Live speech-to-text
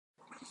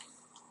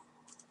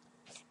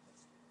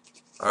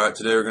Alright,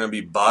 today we're going to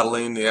be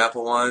bottling the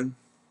Apfelwein,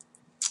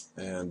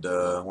 and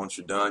once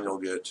you're done you'll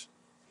get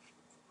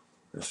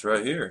this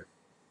right here.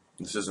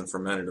 This isn't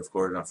fermented, of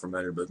course, not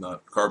fermented, but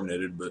not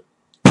carbonated, but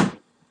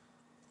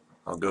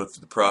I'll go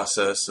through the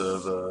process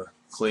of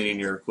cleaning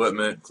your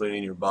equipment,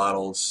 cleaning your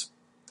bottles,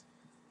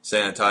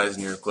 sanitizing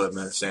your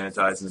equipment,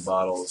 sanitizing the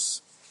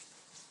bottles,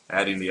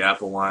 adding the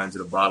Apfelwein to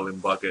the bottling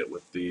bucket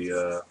with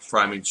the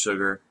priming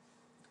sugar,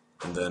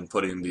 and then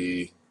putting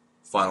the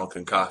final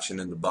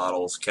concoction in the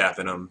bottles,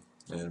 capping them,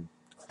 and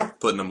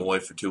putting them away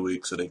for 2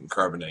 weeks so they can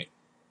carbonate.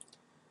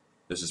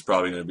 This is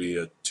probably going to be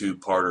a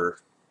two-parter,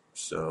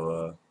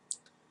 so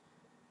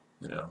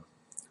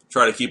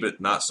try to keep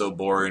it not so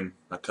boring.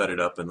 I cut it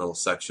up in little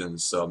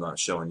sections, so I'm not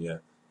showing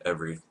you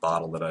every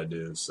bottle that I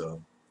do.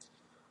 So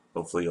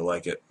hopefully you'll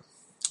like it.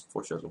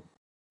 For shizzle.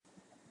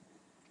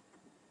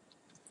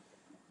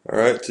 All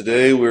right,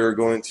 today we're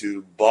going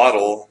to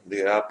bottle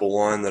the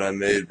Apfelwein that I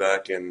made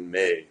back in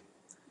May.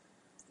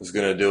 I was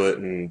going to do it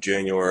in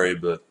January,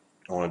 but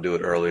I want to do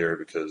it earlier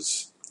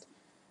because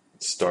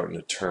it's starting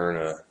to turn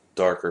a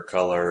darker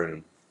color,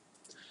 and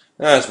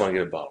I just want to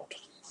get it bottled.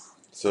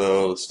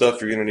 So the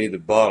stuff you're going to need to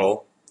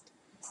bottle,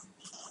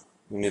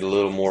 you need a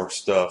little more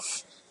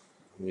stuff.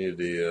 You need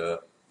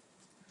the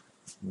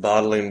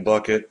bottling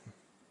bucket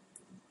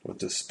with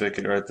the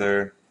spigot right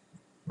there.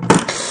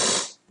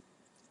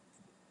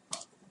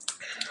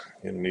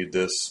 You're going to need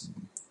this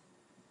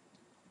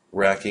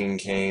racking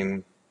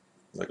cane,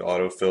 like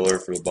auto filler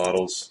for the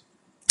bottles.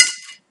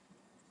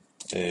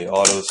 A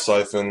auto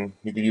siphon.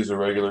 You could use a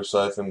regular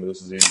siphon, but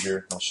this is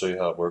easier. I'll show you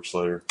how it works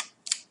later.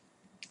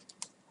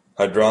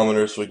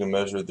 Hydrometer, so we can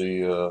measure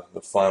the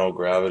final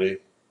gravity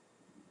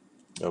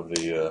of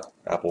the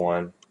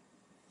Apfelwein.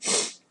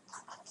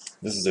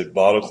 This is a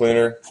bottle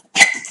cleaner.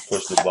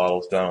 Push the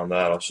bottles down on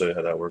that. I'll show you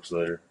how that works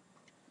later.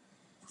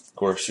 Of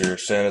course, your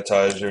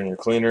sanitizer and your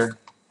cleaner.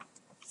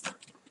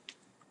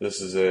 This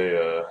is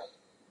a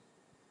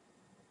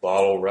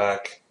bottle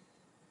rack,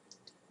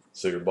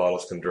 so your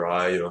bottles can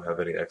dry. You don't have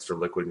any extra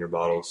liquid in your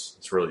bottles.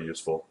 It's really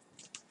useful.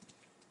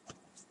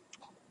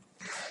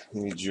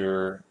 You need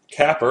your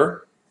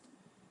capper.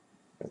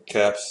 It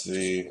caps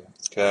the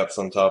caps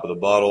on top of the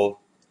bottle.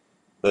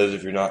 That is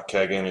if you're not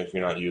kegging, if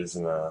you're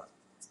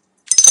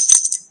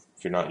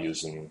not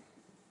using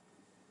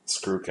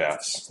screw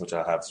caps, which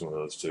I have some of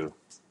those too.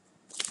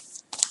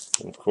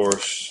 And of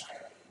course,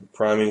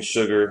 priming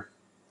sugar.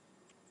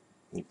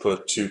 You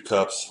put 2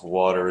 cups of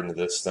water into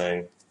this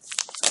thing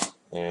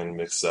and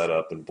mix that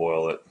up and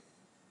boil it.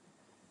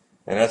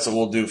 And that's what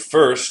we'll do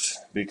first,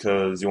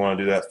 because you want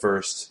to do that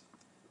first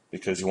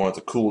because you want it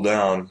to cool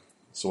down.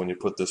 So when you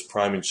put this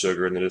priming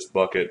sugar into this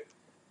bucket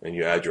and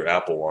you add your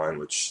Apfelwein,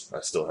 which I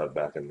still have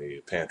back in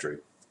the pantry,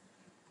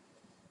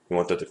 you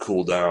want that to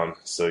cool down.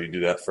 So you do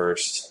that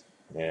first,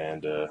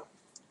 and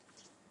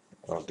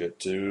I'll get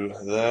to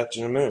that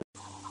in a minute.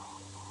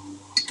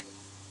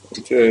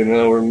 Okay,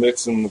 now we're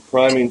mixing the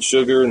priming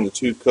sugar and the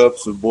 2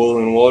 cups of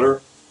boiling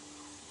water.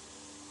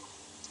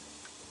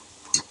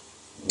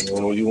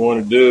 And what you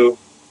want to do,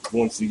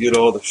 once you get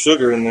all the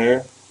sugar in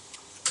there,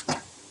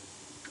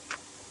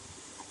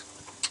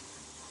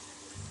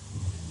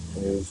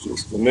 is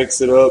just to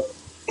mix it up,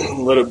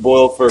 let it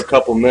boil for a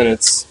couple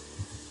minutes.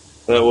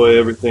 That way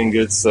everything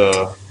gets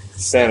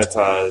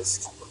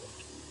sanitized.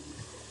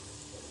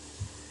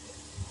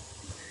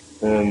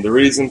 And the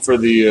reason for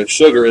the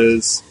sugar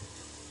is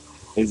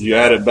you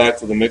add it back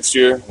to the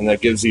mixture, and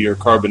that gives you your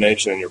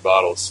carbonation in your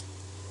bottles.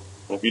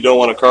 And if you don't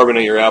want to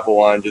carbonate your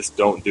Apfelwein, just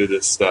don't do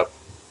this step.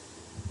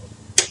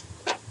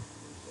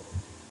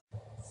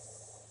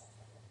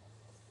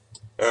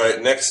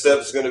 Alright, next step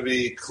is going to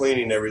be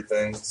cleaning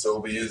everything. So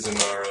we'll be using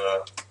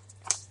our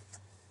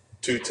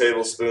 2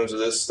 tablespoons of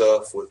this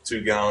stuff with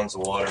 2 gallons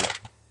of water.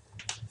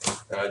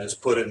 And I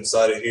just put it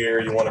inside of here.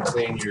 You want to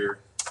clean your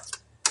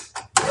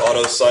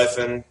auto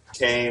siphon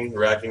cane,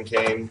 racking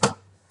cane,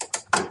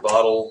 your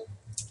bottle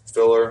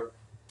filler,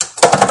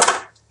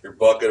 your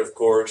bucket, of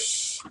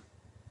course,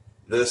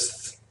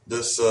 this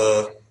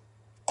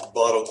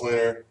bottle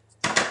cleaner,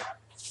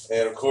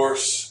 and of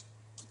course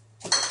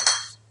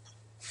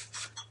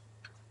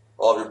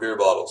all of your beer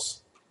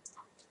bottles.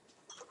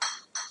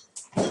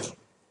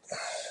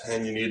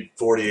 And you need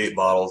 48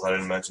 bottles. I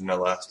didn't mention that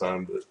last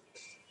time, but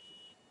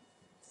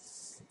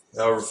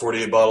however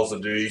 48 bottles will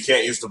do. You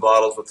can't use the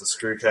bottles with the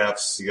screw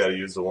caps. You got to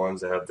use the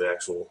ones that have the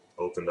actual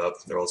opened up,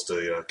 or else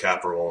the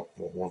capper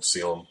won't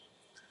seal them.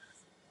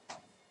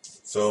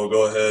 So we'll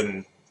go ahead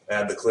and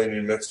add the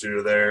cleaning mixture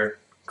to there.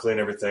 Clean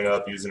everything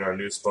up using our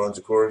new sponge,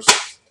 of course.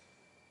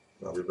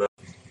 I'll be back.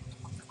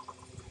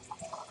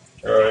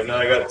 Alright, now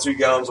I got 2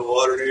 gallons of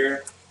water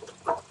here.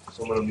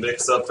 So I'm going to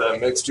mix up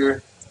that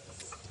mixture.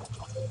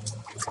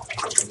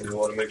 And you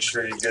want to make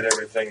sure you get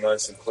everything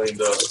nice and cleaned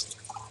up.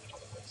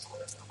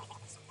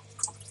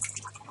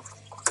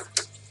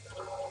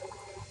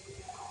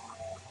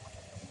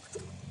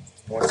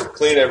 Once you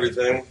clean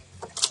everything,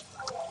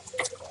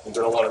 you're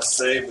going to want to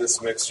save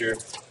this mixture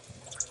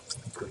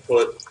to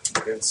put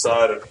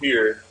inside of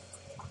here,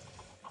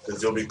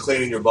 because you'll be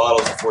cleaning your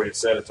bottles before you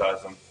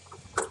sanitize them.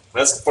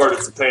 That's the part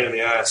that's a pain in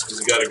the ass because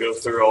you got to go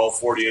through all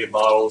 48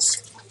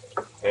 bottles,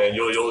 and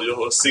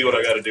you'll see what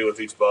I got to do with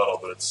each bottle,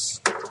 but it's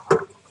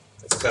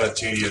kind of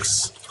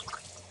tedious.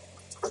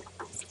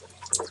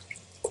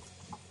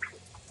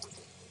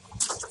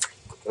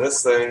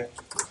 This thing,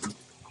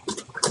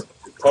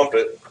 you pump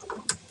it.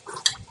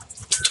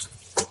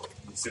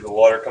 You see the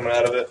water coming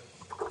out of it?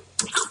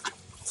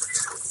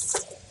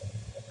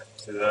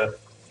 See that?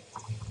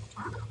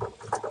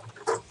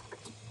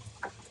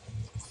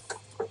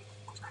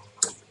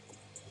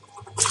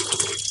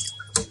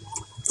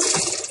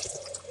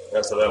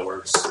 That's how that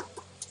works.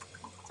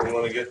 You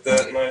want to get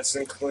that nice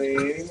and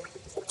clean.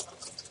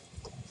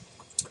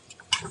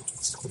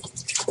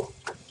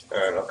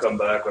 Alright, I'll come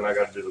back when I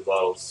got to do the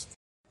bottles.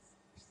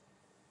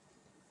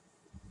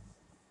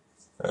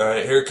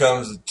 Alright, here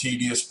comes the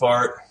tedious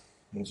part.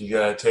 You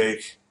got to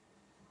take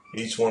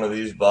each one of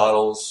these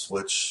bottles,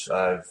 which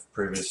I've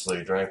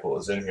previously drank what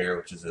was in here,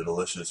 which is a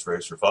delicious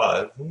Racer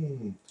 5,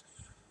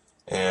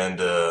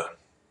 and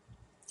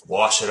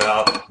wash it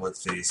out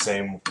with the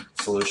same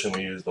solution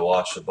we used to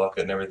wash the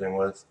bucket and everything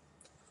with.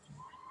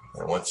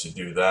 And once you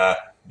do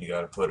that, you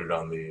got to put it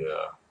on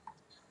the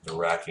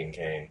racking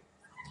cane.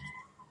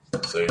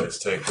 So you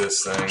just take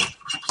this thing,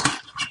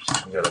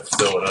 you got to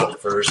fill it up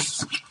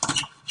first.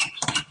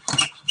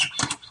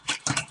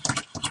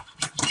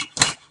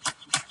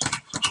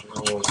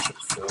 Once it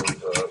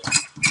fills up,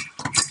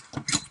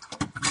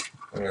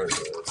 there it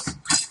is.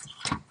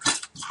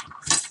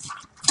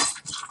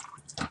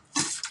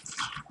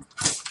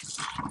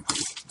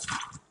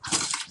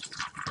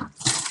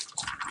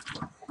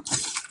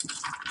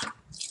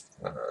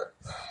 Alright.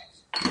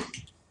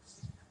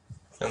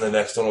 And the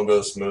next one will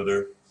go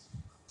smoother.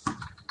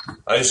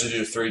 I usually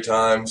do 3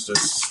 times,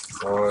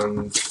 just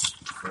 1,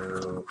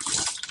 2,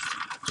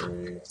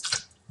 3,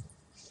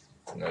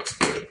 and that's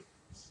good.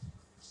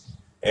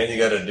 And you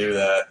got to do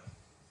that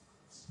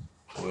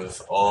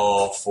with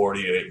all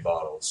 48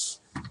 bottles.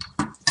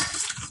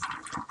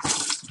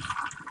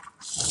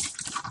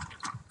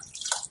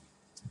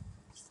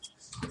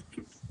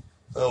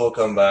 So we'll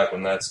come back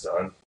when that's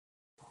done.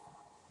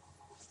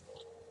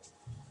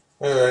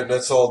 Alright,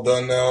 that's all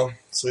done now.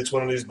 So each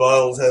one of these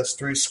bottles has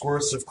 3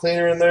 squirts of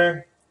cleaner in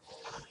there.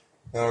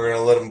 Now we're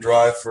going to let them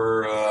dry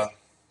for,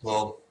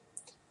 well,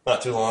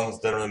 not too long.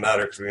 It doesn't really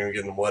matter because we're going to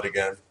get them wet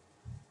again.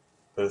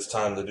 But it's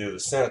time to do the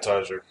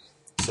sanitizer.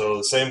 So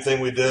the same thing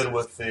we did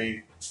with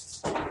the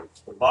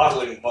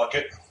bottling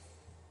bucket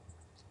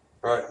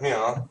right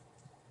here,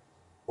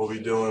 we'll be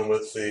doing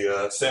with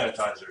the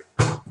sanitizer.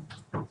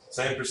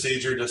 Same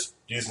procedure, just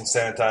using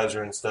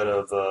sanitizer instead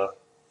of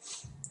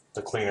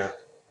the cleaner.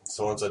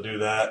 So once I do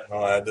that,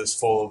 I'll add this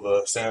full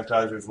of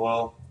sanitizer as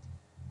well,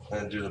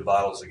 and do the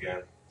bottles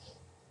again.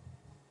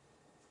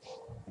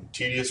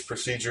 Tedious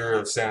procedure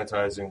of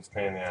sanitizing is a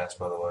pain in the ass,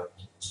 by the way.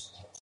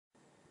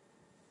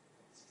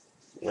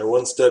 Now,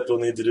 one step you'll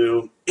need to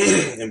do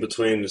in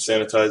between the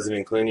sanitizing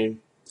and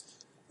cleaning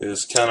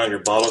is count out your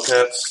bottle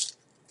caps.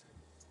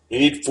 You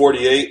need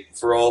 48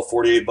 for all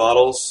 48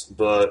 bottles,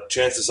 but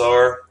chances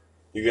are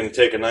you're going to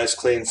take a nice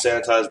clean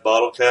sanitized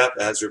bottle cap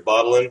as you're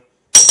bottling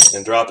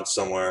and drop it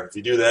somewhere. If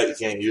you do that, you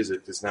can't use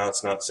it because now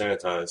it's not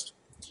sanitized.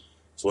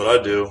 So what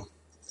I do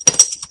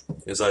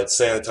is I'd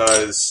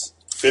sanitize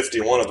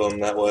 51 of them.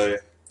 That way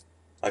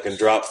I can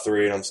drop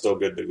 3 and I'm still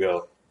good to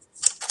go.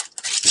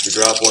 If you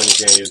drop one, you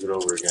can't use it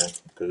over again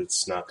because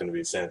it's not going to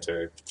be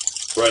sanitary.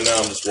 So right now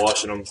I'm just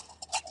washing them.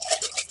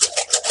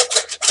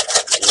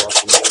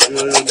 Wash them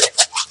good.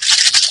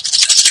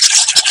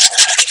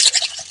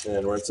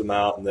 And rinse them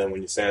out, and then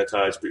when you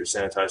sanitize, put your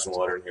sanitizing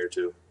water in here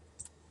too.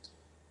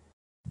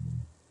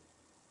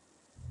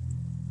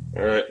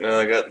 Alright, now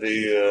I got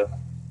the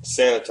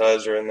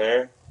sanitizer in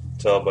there.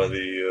 Tell by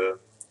the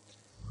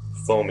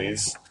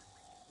foamies.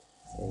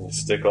 And you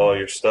stick all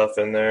your stuff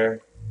in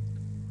there.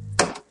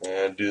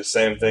 And do the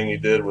same thing you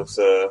did with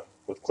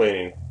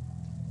cleaning.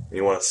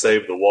 You want to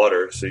save the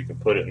water so you can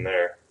put it in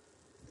there.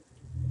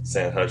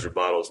 Sanitize your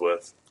bottles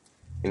with.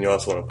 And you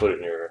also want to put it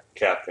in your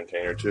cap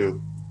container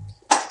too.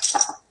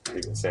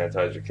 You can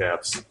sanitize your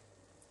caps.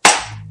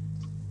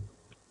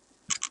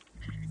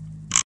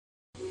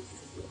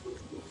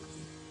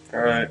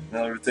 Alright,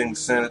 now everything's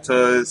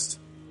sanitized.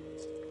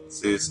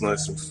 See, it's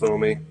nice and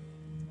foamy.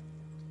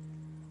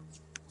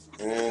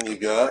 And you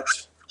got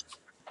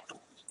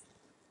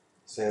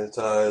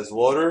sanitized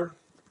water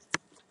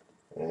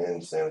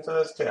and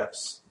sanitized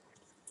caps.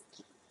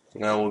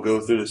 Now we'll go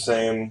through the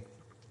same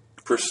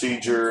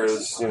procedure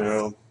as,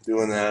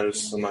 doing that.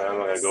 I'm not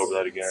going to go over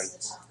that again.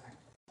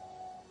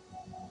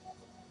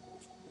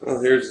 Well,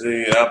 here's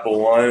the apple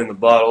wine in the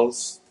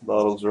bottles. The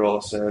bottles are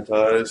all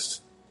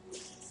sanitized.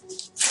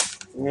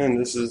 And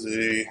this is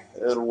the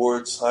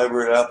Edwards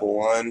Hybrid Apple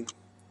Wine.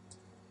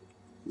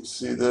 You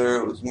see there,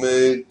 it was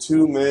made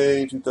 2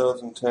 May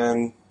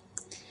 2010.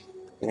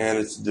 And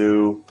it's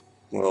due,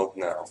 well,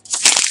 now.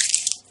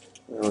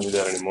 I don't do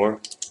that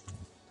anymore.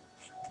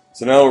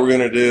 So now what we're going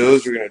to do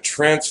is we're going to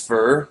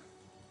transfer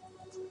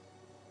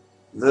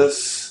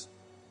this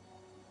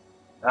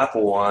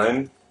apple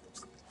wine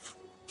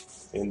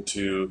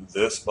into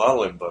this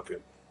bottling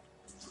bucket.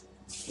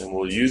 And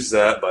we'll use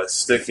that by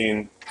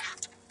sticking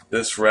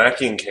this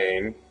racking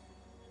cane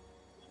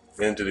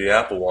into the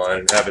apple wine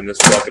and having this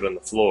bucket on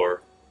the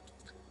floor.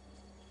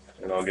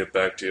 And I'll get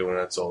back to you when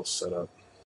that's all set up.